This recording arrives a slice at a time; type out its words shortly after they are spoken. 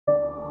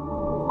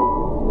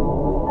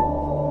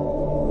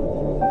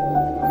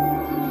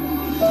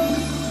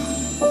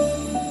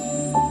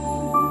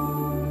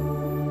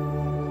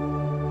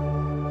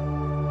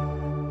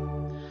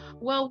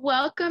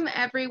Welcome,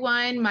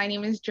 everyone. My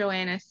name is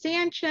Joanna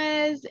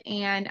Sanchez,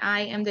 and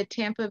I am the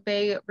Tampa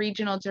Bay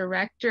Regional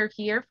Director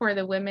here for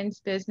the Women's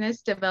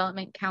Business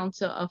Development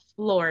Council of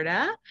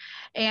Florida.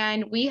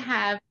 And we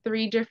have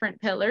three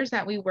different pillars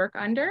that we work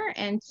under.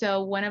 And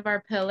so one of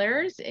our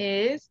pillars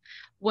is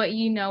what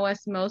you know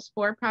us most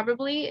for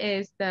probably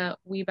is the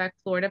WBENC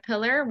Florida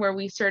pillar, where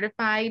we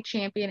certify,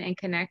 champion, and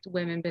connect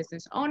women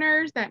business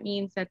owners. That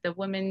means that the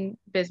women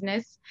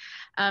business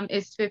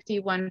is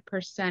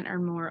 51% or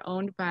more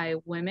owned by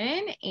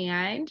women,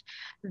 and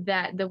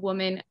that the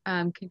woman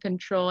can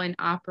control and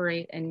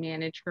operate and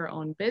manage her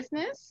own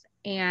business.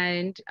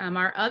 And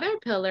our other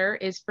pillar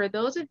is for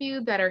those of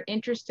you that are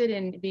interested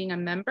in being a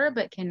member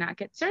but cannot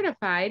get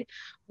certified,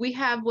 we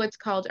have what's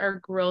called our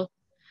Growth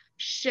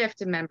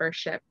Shift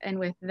membership. And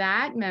with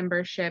that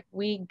membership,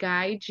 we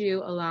guide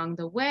you along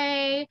the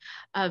way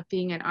of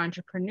being an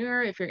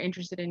entrepreneur. If you're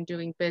interested in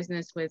doing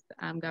business with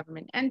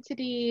government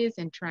entities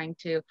and trying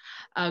to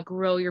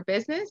grow your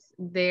business,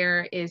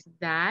 there is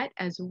that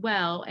as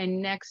well.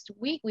 And next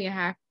week, we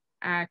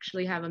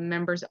actually have a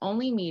members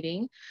only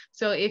meeting.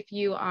 So if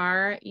you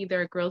are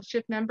either a Growth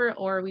Shift member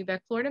or a WBENC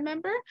Florida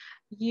member,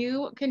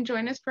 you can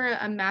join us for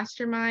a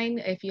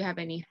mastermind. If you have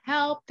any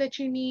help that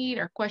you need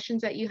or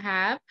questions that you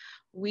have,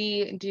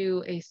 we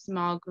do a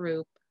small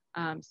group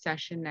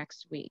session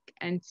next week.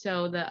 And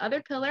so the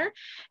other pillar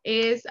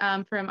is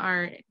from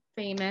our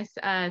famous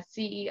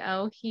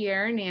CEO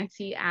here,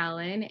 Nancy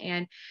Allen,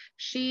 and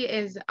she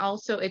is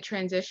also a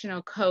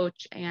transitional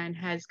coach and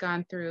has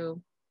gone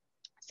through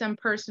some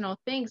personal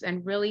things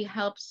and really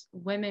helps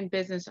women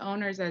business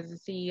owners as a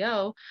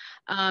CEO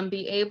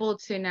be able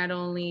to not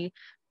only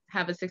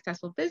have a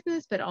successful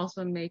business, but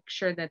also make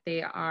sure that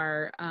they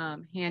are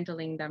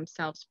handling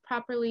themselves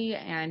properly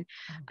and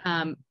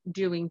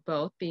doing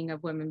both, being a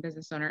women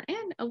business owner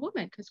and a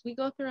woman, because we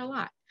go through a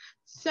lot.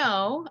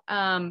 So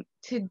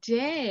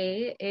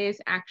today is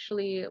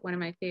actually one of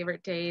my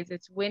favorite days.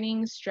 It's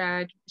winning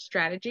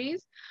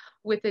strategies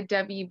with the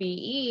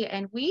WBE,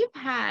 and we've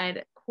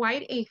had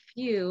quite a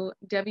few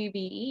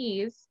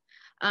WBEs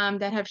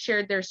that have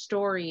shared their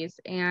stories,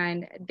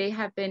 and they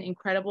have been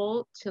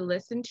incredible to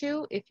listen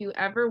to. If you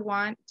ever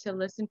want to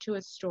listen to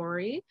a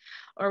story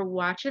or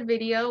watch a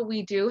video,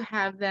 we do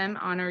have them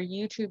on our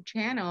YouTube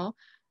channel,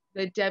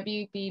 the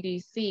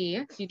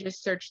WBDC. You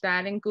just search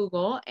that in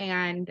Google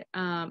and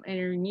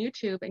in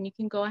YouTube, and you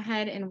can go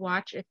ahead and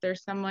watch. If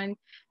there's someone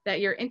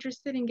that you're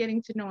interested in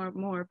getting to know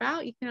more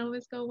about, you can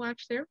always go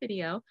watch their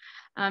video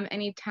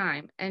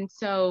anytime. And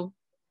so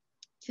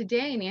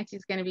today,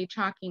 Nancy's going to be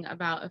talking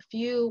about a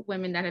few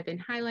women that have been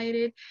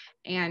highlighted,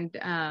 and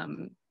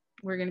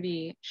we're going to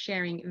be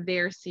sharing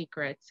their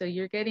secrets. So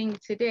you're getting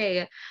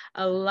today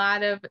a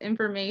lot of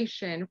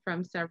information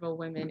from several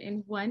women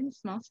in one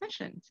small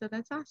session. So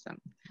that's awesome.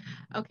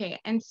 Okay,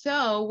 and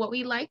so what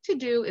we like to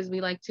do is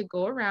we like to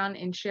go around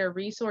and share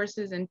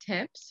resources and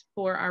tips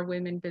for our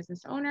women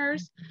business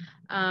owners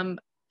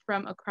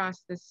from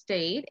across the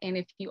state. And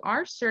if you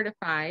are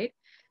certified,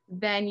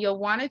 then you'll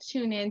want to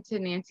tune in to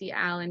Nancy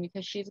Allen,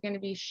 because she's going to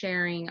be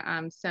sharing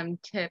some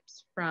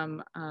tips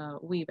from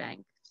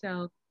WBENC.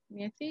 So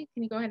Nancy,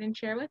 can you go ahead and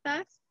share with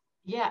us?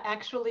 Yeah,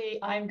 actually,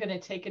 I'm going to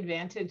take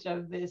advantage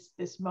of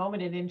this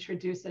moment and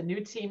introduce a new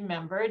team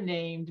member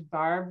named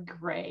Barb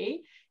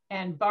Gray.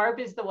 And Barb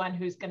is the one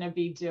who's going to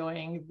be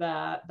doing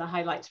the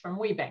highlights from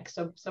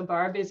WBENC. So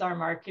Barb is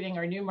our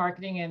new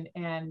marketing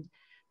and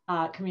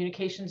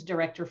communications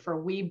director for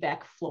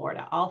WBENC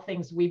Florida. All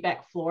things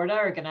WBENC Florida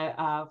are going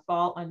to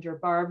fall under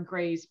Barb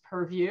Gray's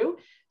purview.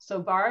 So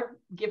Barb,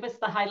 give us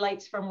the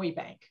highlights from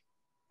WBENC.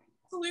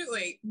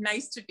 Absolutely.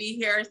 Nice to be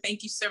here.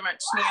 Thank you so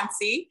much,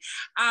 Nancy.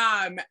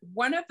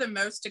 One of the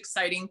most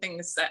exciting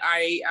things that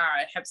I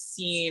have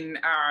seen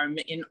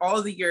in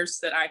all the years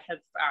that I have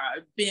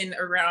been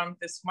around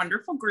this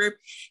wonderful group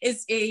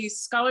is a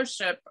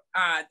scholarship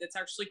that's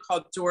actually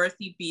called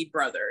Dorothy B.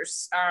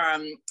 Brothers.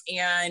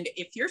 And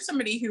if you're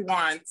somebody who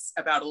wants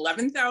about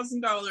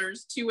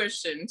 $11,000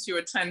 tuition to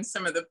attend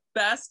some of the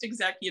best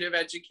executive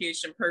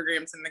education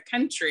programs in the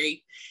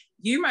country,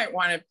 you might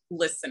want to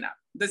listen up.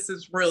 This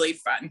is really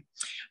fun.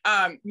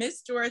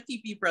 Miss Dorothy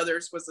B.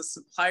 Brothers was a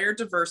supplier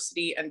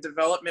diversity and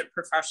development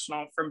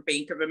professional from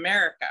Bank of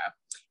America,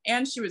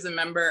 and she was a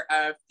member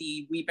of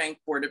the WBENC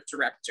Board of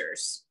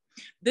Directors.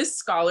 This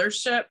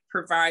scholarship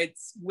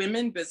provides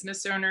women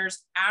business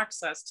owners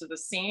access to the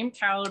same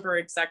caliber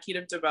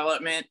executive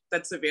development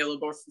that's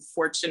available for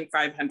Fortune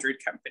 500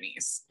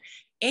 companies.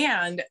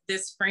 And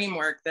this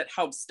framework that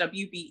helps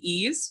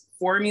WBEs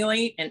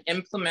formulate and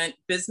implement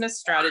business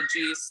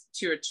strategies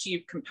to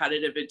achieve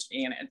competitive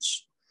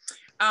advantage.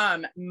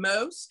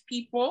 Most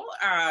people,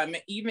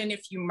 even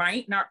if you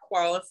might not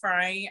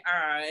qualify,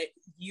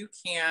 you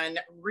can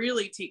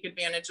really take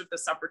advantage of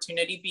this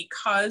opportunity,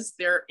 because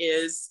there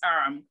is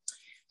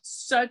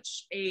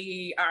such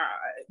a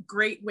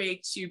great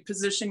way to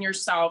position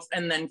yourself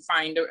and then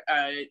find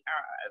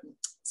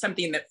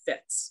something that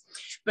fits.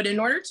 But in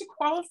order to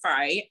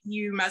qualify,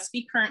 you must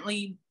be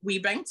currently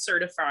WBENC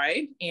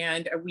certified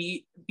and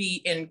we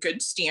be in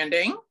good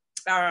standing.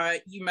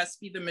 You must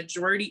be the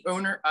majority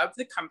owner of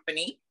the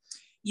company.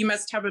 You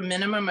must have a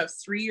minimum of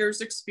 3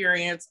 years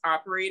experience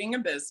operating a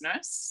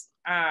business.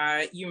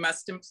 You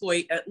must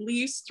employ at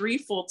least 3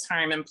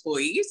 full-time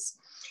employees.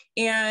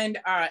 And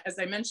as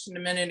I mentioned a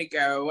minute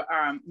ago,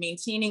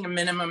 maintaining a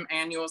minimum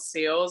annual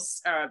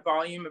sales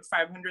volume of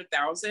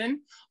 500,000,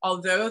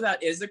 although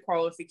that is a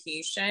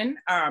qualification,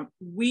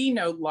 we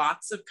know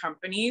lots of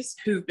companies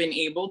who've been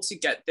able to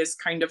get this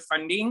kind of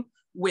funding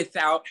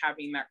without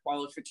having that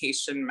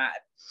qualification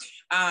met.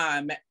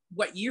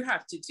 What you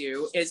have to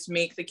do is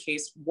make the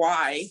case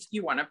why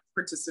you want to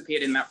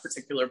participate in that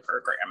particular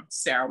program.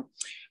 So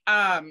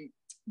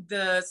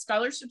the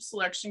Scholarship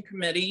Selection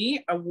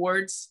Committee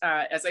awards,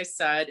 as I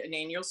said, an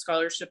annual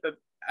scholarship of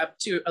up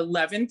to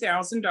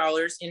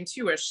 $11,000 in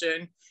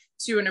tuition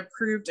to an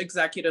approved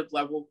executive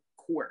level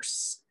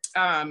course.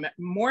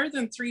 More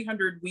than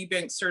 300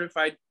 WBENC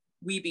certified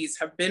Weebies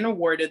have been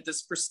awarded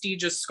this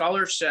prestigious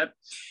scholarship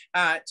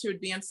to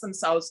advance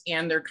themselves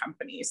and their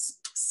companies.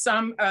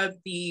 Some of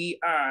the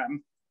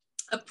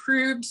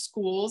approved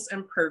schools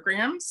and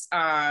programs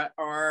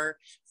are,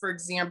 for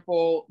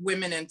example,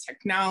 Women in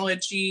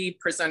Technology,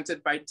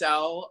 presented by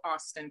Dell,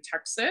 Austin,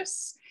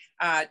 Texas,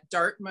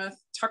 Dartmouth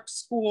Tuck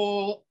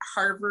School,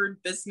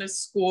 Harvard Business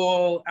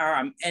School,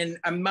 and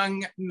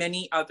among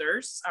many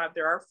others.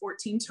 There are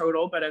 14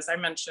 total, but as I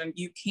mentioned,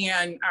 you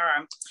can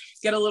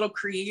get a little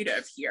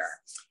creative here.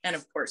 And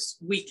of course,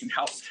 we can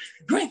help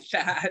with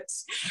that.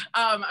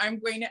 I'm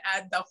going to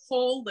add the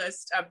whole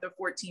list of the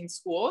 14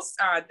 schools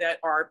that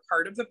are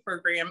part of the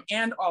program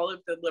and all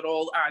of the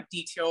little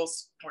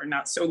details, or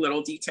not so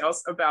little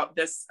details, about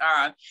this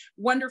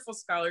wonderful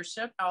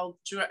scholarship. I'll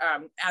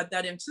add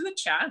that into the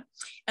chat.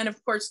 And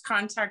of course,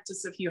 contact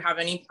us if you have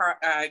any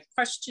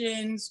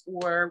questions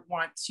or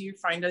want to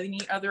find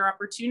any other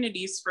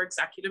opportunities for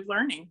executive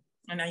learning.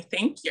 And I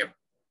thank you.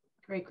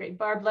 Great, great.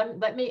 Barb,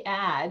 let me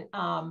add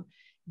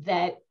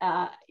that,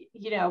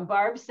 you know,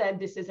 Barb said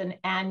this is an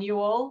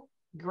annual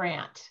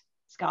grant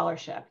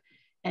scholarship,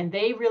 and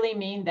they really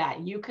mean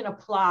that. You can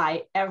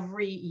apply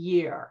every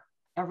year.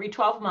 Every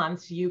 12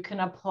 months, you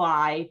can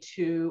apply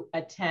to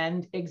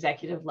attend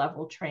executive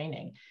level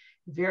training.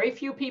 Very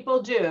few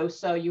people do,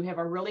 so you have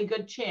a really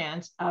good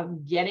chance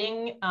of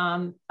getting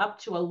up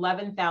to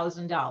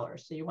 $11,000.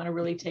 So you want to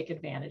really take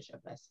advantage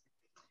of this.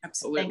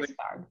 Absolutely. Thanks,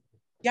 Barb.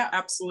 Yeah,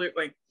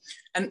 absolutely.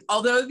 And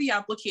although the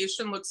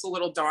application looks a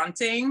little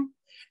daunting,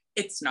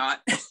 it's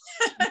not.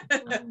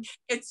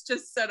 It's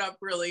just set up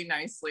really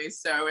nicely.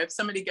 So if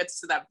somebody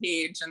gets to that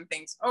page and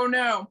thinks, oh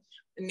no,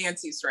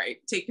 Nancy's right,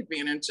 take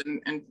advantage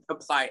and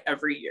apply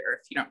every year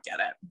if you don't get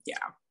it.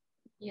 Yeah.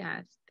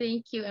 Yes,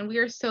 thank you. And we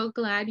are so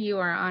glad you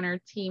are on our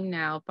team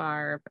now,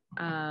 Barb.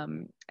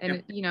 And,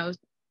 you know,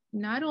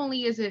 not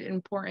only is it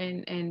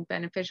important and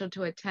beneficial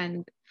to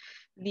attend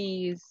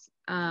these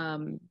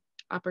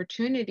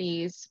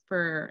opportunities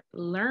for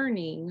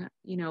learning,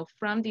 you know,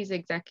 from these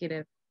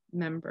executive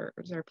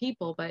members or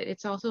people, but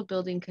it's also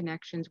building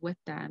connections with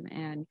them.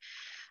 And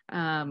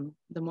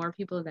the more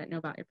people that know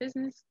about your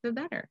business, the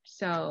better.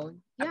 So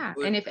yeah.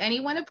 Absolutely. And if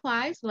anyone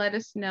applies, let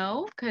us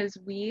know, because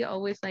we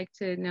always like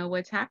to know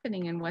what's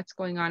happening and what's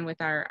going on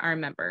with our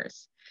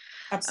members.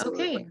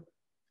 Absolutely. Okay.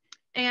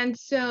 And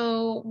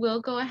so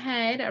we'll go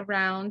ahead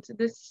around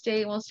the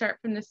state. We'll start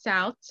from the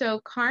South. So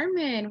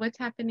Carmen, what's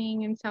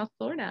happening in South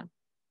Florida?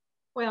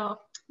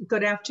 Well,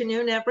 good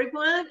afternoon,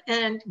 everyone.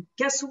 And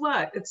guess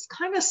what? It's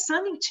kind of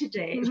sunny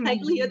today.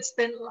 Lately, it's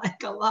been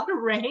like a lot of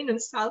rain in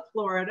South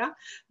Florida,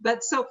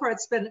 but so far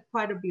it's been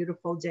quite a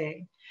beautiful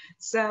day.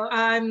 So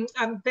I'm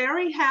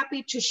very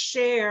happy to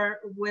share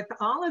with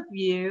all of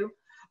you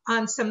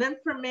on some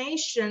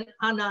information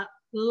on a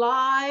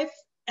live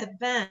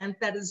event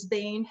that is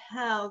being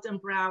held in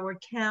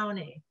Broward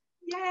County.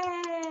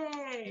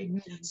 Yay!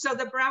 So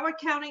the Broward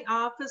County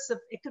Office of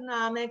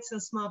Economics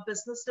and Small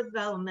Business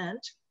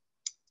Development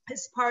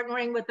is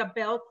partnering with the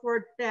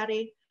Belfort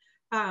Betty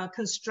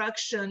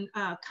construction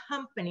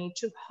company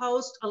to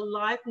host a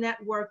live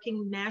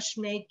networking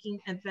matchmaking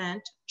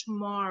event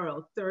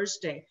tomorrow,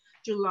 Thursday,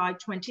 July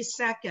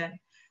 22nd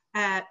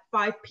at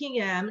 5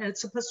 p.m. And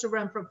it's supposed to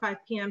run from 5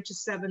 p.m. to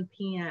 7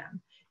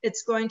 p.m.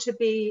 It's going to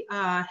be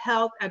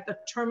held at the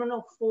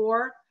Terminal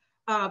 4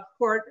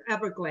 Port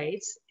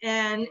Everglades,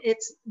 and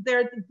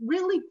they're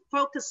really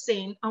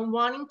focusing on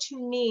wanting to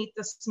meet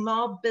the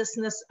small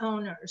business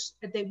owners.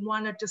 They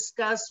want to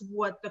discuss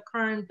what the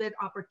current bid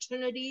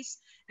opportunities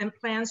and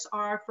plans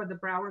are for the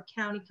Broward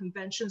County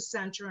Convention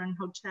Center and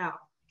Hotel.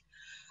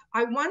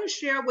 I want to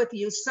share with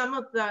you some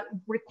of the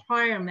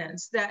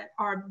requirements that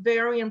are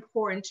very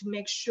important to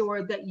make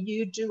sure that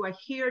you do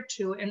adhere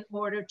to in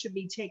order to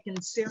be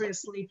taken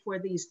seriously for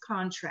these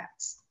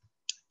contracts.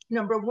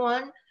 Number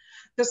one,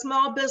 the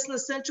small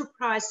business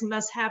enterprise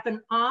must have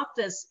an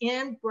office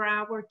in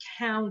Broward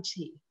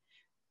County.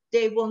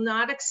 They will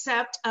not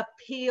accept a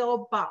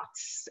P.O.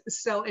 box,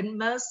 so it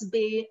must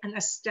be an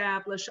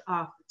established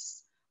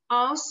office.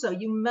 Also,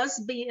 you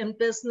must be in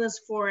business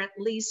for at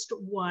least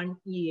 1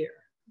 year.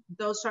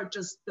 Those are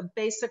just the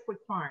basic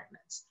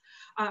requirements.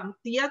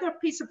 The other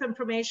piece of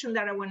information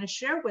that I want to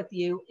share with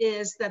you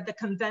is that the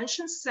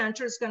convention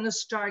center is going to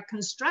start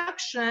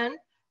construction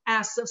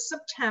as of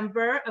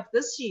September of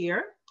this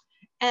year.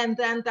 And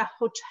then the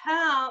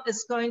hotel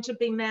is going to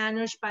be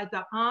managed by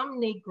the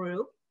Omni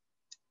Group.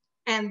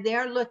 And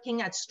they're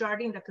looking at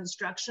starting the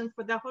construction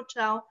for the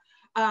hotel,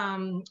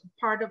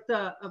 part of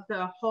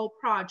the whole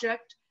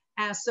project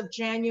as of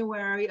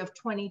January of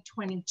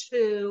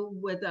 2022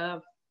 with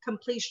a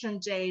completion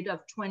date of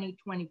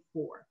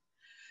 2024.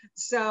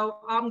 So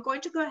I'm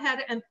going to go ahead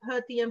and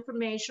put the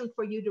information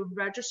for you to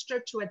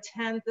register to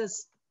attend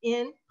this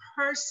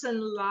in-person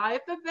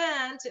live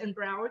event in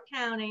Broward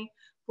County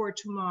for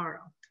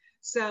tomorrow.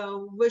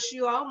 So wish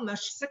you all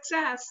much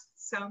success.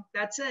 So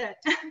that's it.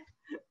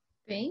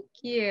 Thank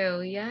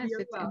you. Yes,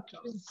 You're it's welcome.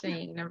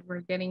 interesting.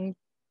 We're getting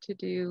to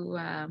do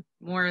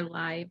more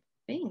live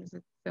things.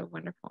 It's so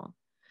wonderful.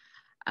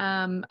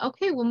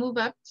 Okay, we'll move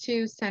up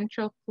to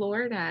Central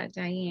Florida.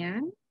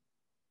 Diane.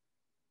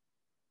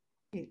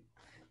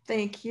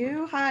 Thank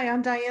you. Hi,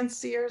 I'm Diane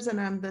Sears, and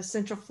I'm the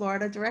Central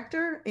Florida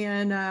Director,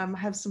 and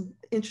have some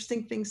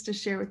interesting things to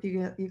share with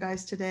you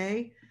guys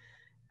today.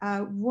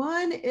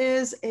 One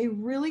is a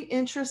really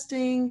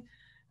interesting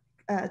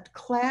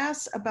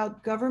class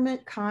about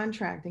government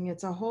contracting.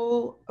 It's a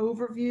whole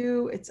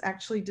overview. It's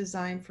actually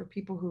designed for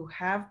people who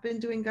have been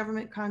doing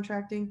government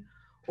contracting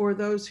or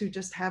those who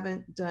just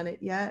haven't done it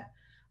yet.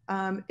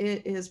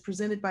 It is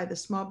presented by the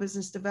Small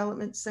Business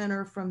Development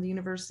Center from the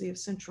University of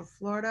Central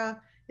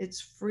Florida. It's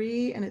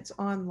free and it's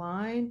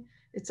online.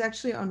 It's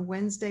actually on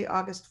Wednesday,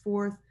 August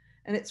 4th,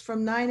 and it's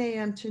from 9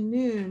 a.m. to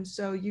noon,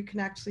 so you can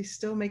actually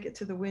still make it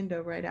to the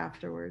window right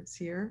afterwards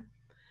here.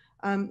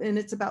 And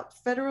it's about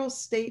federal,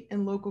 state,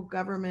 and local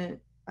government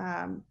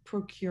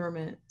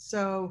procurement.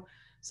 So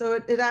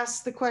it asks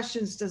the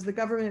questions: does the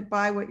government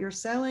buy what you're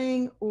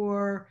selling,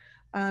 or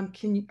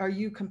are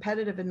you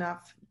competitive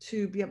enough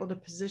to be able to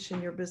position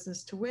your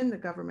business to win the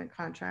government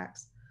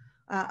contracts?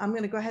 I'm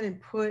going to go ahead and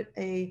put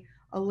a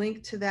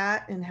link to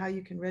that and how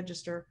you can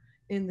register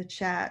in the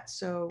chat.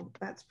 So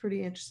that's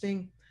pretty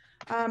interesting.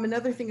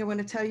 Another thing I want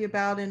to tell you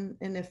about, and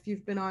if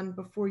you've been on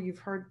before, you've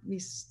heard me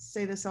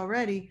say this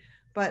already,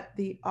 but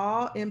the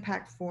All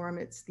Impact Forum,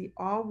 it's the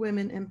All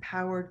Women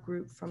Empowered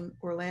group from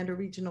Orlando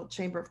Regional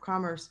Chamber of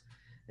Commerce,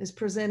 is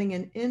presenting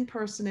an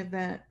in-person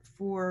event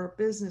for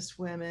business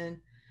women.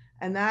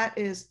 And that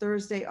is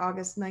Thursday,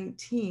 August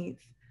 19th.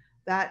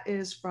 That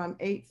is from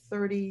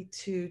 8:30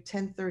 to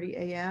 10:30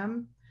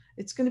 a.m.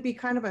 It's going to be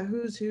kind of a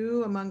who's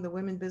who among the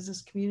women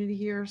business community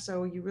here,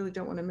 so you really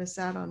don't want to miss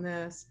out on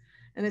this.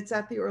 And it's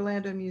at the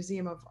Orlando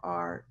Museum of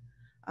Art.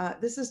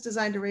 This is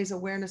designed to raise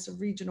awareness of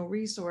regional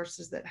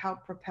resources that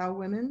help propel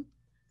women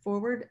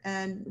forward,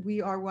 and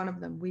we are one of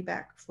them.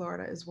 WBENC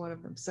Florida is one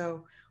of them,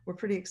 so we're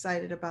pretty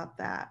excited about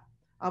that.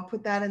 I'll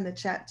put that in the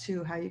chat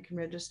too, how you can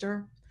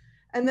register.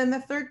 And then the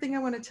third thing I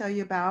want to tell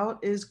you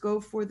about is Go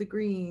for the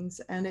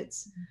Greens, and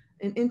it's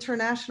an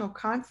international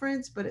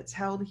conference, but it's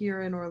held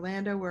here in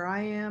Orlando where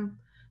I am.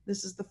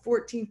 This is the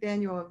 14th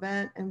annual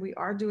event, and we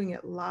are doing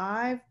it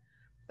live.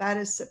 That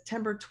is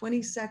September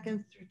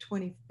 22nd through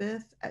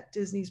 25th at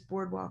Disney's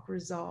Boardwalk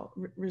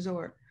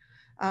Resort.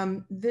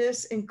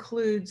 This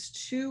includes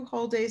 2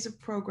 whole days of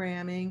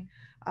programming,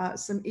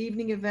 some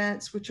evening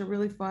events, which are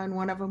really fun.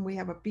 One of them, we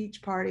have a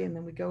beach party, and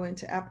then we go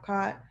into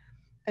Epcot,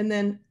 and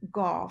then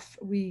golf.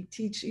 We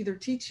either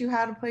teach you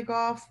how to play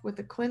golf with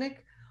a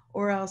clinic,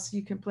 or else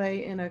you can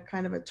play in a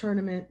kind of a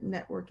tournament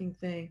networking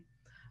thing.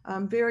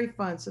 Very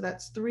fun. So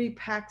that's 3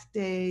 packed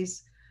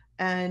days,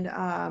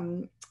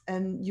 and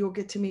you'll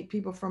get to meet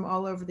people from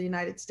all over the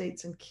United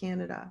States and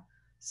Canada.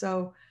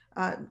 So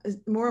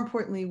more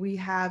importantly, we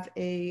have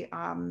a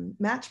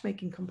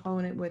matchmaking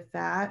component with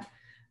that,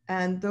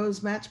 and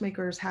those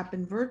matchmakers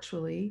happen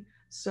virtually.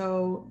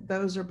 So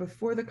those are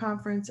before the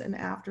conference and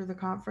after the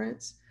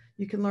conference.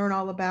 You can learn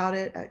all about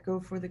it at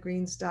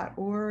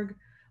goforthegreens.org.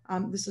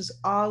 This is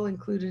all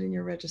included in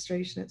your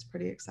registration. It's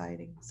pretty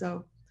exciting.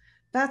 So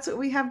that's what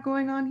we have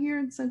going on here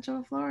in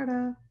Central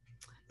Florida.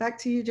 Back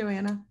to you,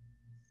 Joanna.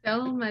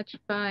 So much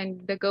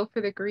fun. The Go for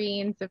the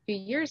Greens, a few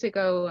years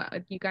ago,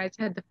 you guys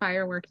had the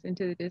fireworks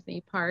into the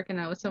Disney park, and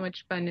that was so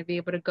much fun to be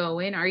able to go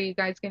in. Are you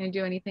guys going to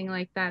do anything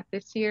like that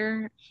this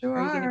year? Sure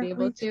are you going to be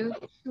able to?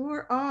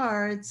 Sure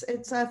are. It's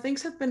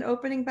things have been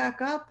opening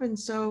back up, and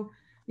so,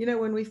 you know,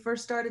 when we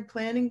first started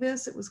planning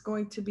this, it was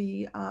going to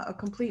be a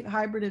complete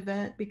hybrid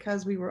event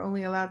because we were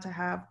only allowed to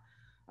have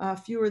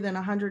fewer than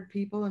 100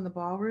 people in the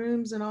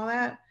ballrooms and all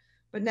that.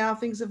 But now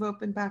things have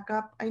opened back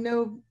up. I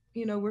know,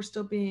 you know, we're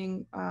still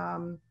being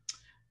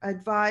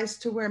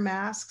advised to wear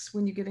masks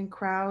when you get in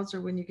crowds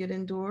or when you get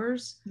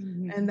indoors,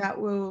 and that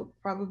will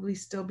probably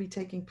still be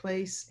taking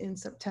place in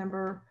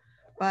September.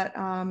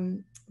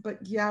 But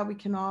yeah, we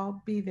can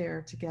all be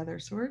there together,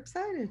 so we're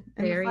excited,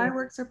 and the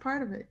fireworks are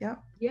part of it.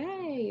 Yep.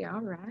 Yay! All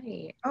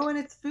right. Oh, and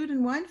it's Food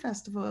and Wine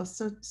Festival,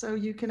 so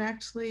you can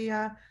actually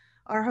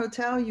our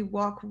hotel, you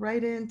walk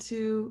right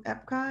into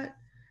Epcot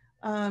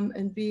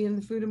and be in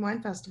the Food and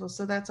Wine Festival,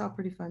 so that's all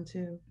pretty fun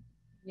too.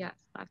 Yes,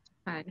 lots of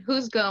fun.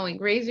 Who's going?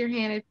 Raise your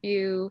hand if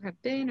you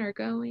have been or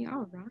going.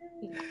 All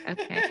right.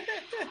 Okay.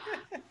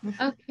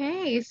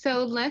 Okay,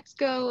 so let's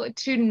go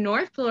to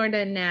North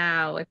Florida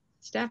now.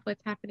 Steph,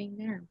 what's happening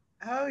there?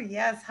 Oh,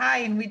 yes. Hi.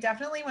 And we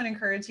definitely want to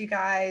encourage you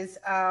guys.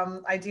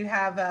 I do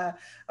have a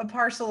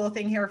partial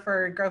thing here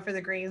for Grow for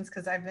the Greens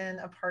because I've been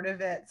a part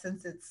of it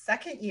since its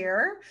second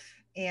year.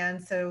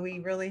 And so we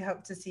really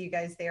hope to see you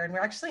guys there. And we're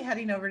actually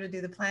heading over to do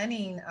the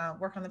planning,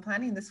 work on the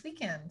planning this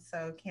weekend.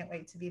 So can't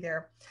wait to be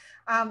there.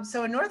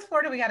 So in North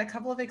Florida, we got a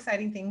couple of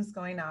exciting things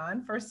going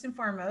on. First and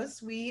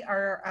foremost, we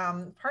are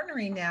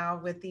partnering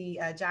now with the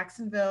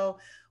Jacksonville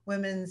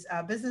Women's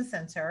Business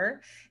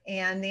Center.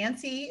 And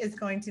Nancy is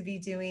going to be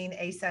doing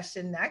a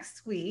session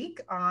next week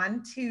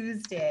on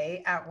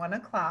Tuesday at 1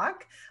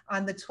 o'clock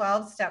on the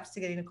 12 steps to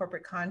getting a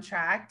corporate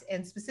contract,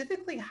 and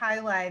specifically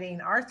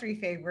highlighting our 3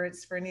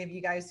 favorites. For any of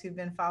you guys who've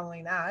been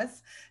following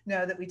us,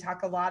 know that we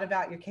talk a lot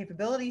about your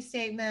capability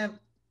statement.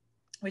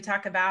 We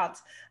talk about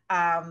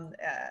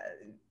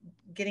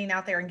getting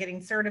out there and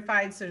getting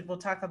certified. So we'll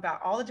talk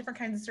about all the different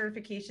kinds of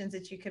certifications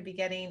that you could be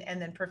getting,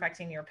 and then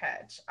perfecting your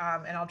pitch.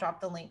 And I'll drop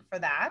the link for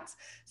that.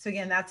 So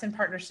again, that's in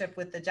partnership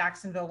with the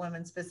Jacksonville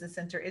Women's Business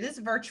Center. It is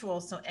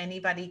virtual, so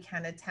anybody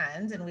can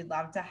attend, and we'd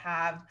love to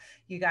have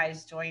you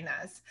guys join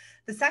us.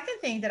 The second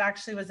thing that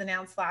actually was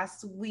announced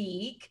last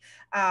week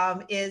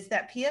is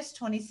that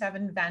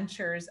PS27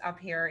 Ventures up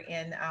here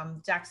in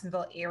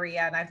Jacksonville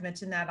area, and I've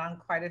mentioned that on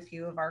quite a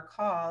few of our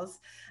calls.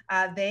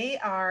 They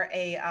are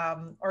a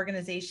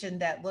organization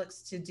that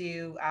looks to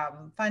do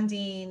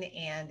funding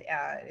and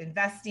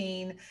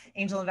investing,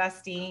 angel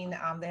investing.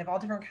 They have all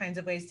different kinds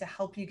of ways to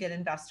help you get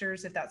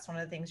investors if that's one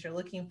of the things you're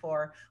looking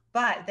for.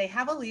 But they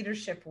have a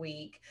leadership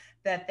week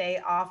that they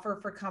offer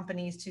for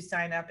companies to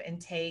sign up and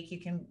take. You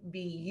can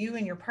be you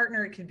and your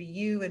partner. It could be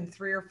you and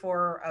 3 or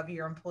 4 of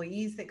your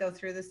employees that go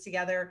through this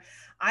together.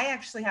 I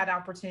actually had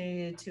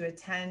opportunity to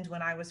attend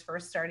when I was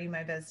first starting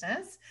my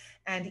business.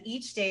 And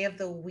each day of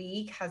the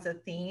week has a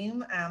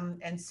theme.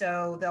 And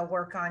so they'll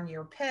work on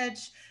your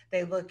pitch.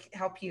 They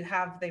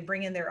they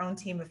bring in their own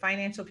team of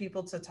financial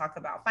people to talk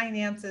about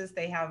finances.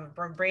 They have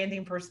a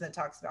branding person that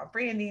talks about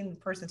branding, the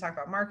person talk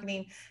about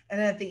marketing. And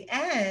at the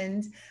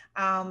end,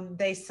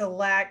 they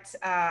select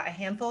a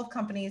handful of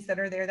companies that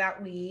are there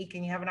that week,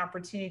 and you have an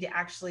opportunity to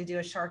actually do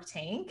a Shark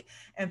Tank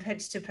and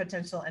pitch to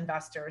potential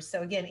investors.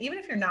 So again, even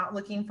if you're not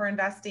looking for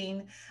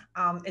investing,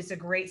 it's a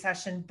great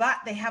session, but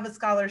they have a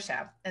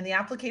scholarship, and the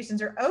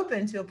applications are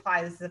open to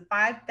apply. This is a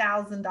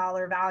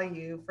 $5,000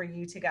 value for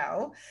you to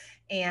go.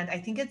 And I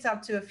think it's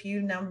up to a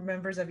few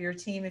members of your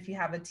team if you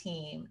have a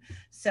team.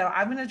 So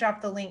I'm going to drop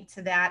the link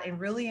to that and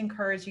really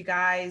encourage you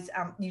guys.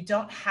 You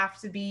don't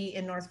have to be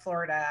in North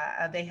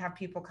Florida. They have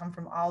people come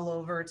from all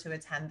over to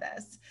attend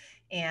this.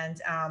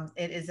 And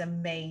it is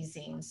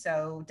amazing.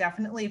 So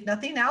definitely, if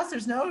nothing else,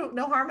 there's no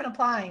harm in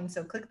applying.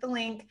 So click the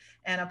link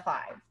and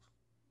apply.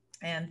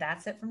 And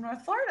that's it from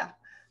North Florida.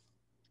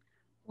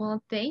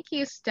 Well, thank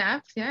you,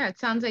 Steph. Yeah, it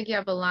sounds like you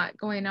have a lot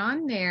going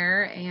on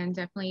there, and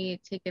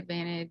definitely take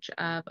advantage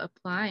of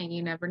applying.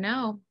 You never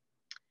know.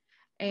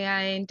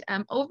 And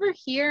over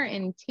here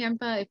in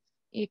Tampa,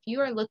 if you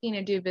are looking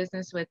to do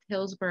business with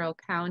Hillsborough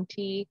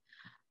County,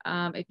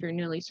 if you're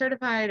newly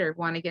certified or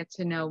want to get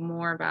to know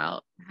more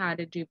about how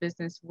to do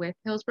business with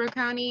Hillsborough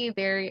County,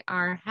 they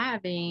are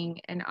having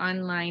an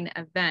online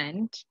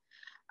event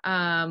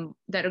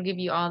that'll give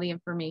you all the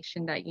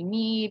information that you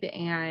need,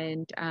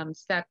 and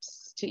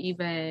steps to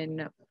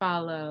even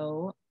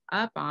follow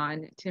up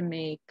on to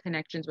make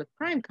connections with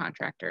prime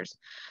contractors.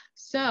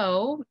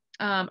 So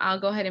I'll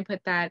go ahead and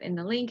put that in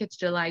the link. It's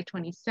July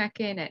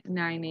 22nd at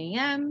 9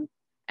 a.m.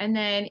 And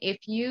then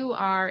if you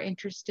are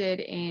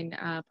interested in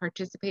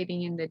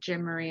participating in the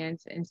Jim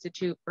Moran's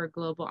Institute for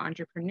Global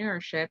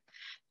Entrepreneurship,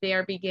 they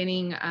are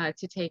beginning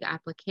to take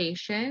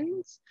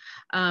applications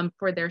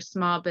for their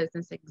small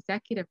business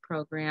executive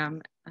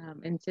program.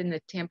 It's in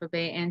the Tampa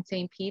Bay and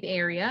St. Pete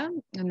area.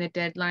 And the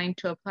deadline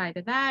to apply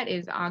to that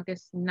is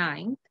August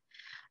 9th.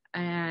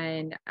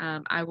 And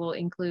I will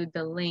include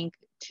the link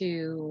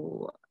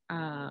to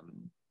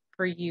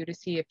for you to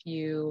see if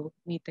you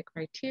meet the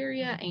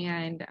criteria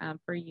and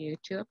for you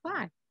to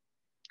apply.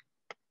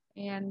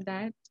 And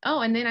that,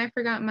 oh, and then I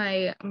forgot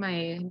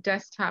my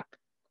desktop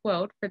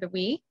quote for the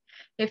week.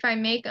 If I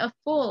make a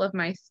fool of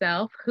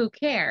myself, who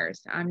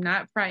cares? I'm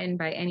not frightened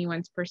by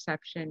anyone's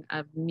perception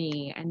of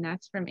me. And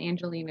that's from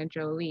Angelina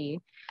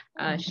Jolie.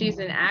 She's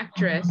an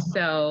actress,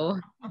 so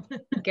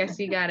I guess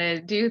you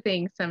gotta do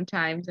things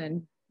sometimes,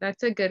 and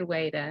that's a good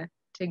way to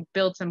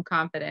build some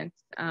confidence.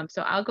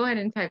 So I'll go ahead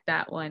and type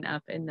that one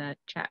up in the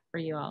chat for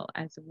you all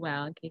as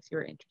well, in case you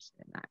were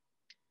interested in that.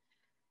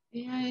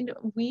 And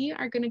we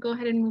are going to go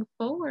ahead and move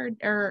forward,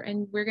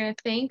 and we're going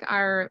to thank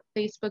our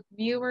Facebook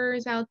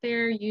viewers out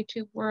there,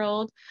 YouTube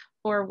world,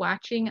 for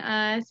watching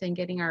us and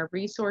getting our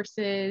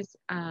resources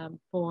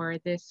for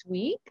this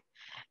week.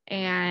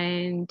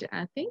 And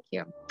thank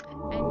you.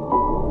 And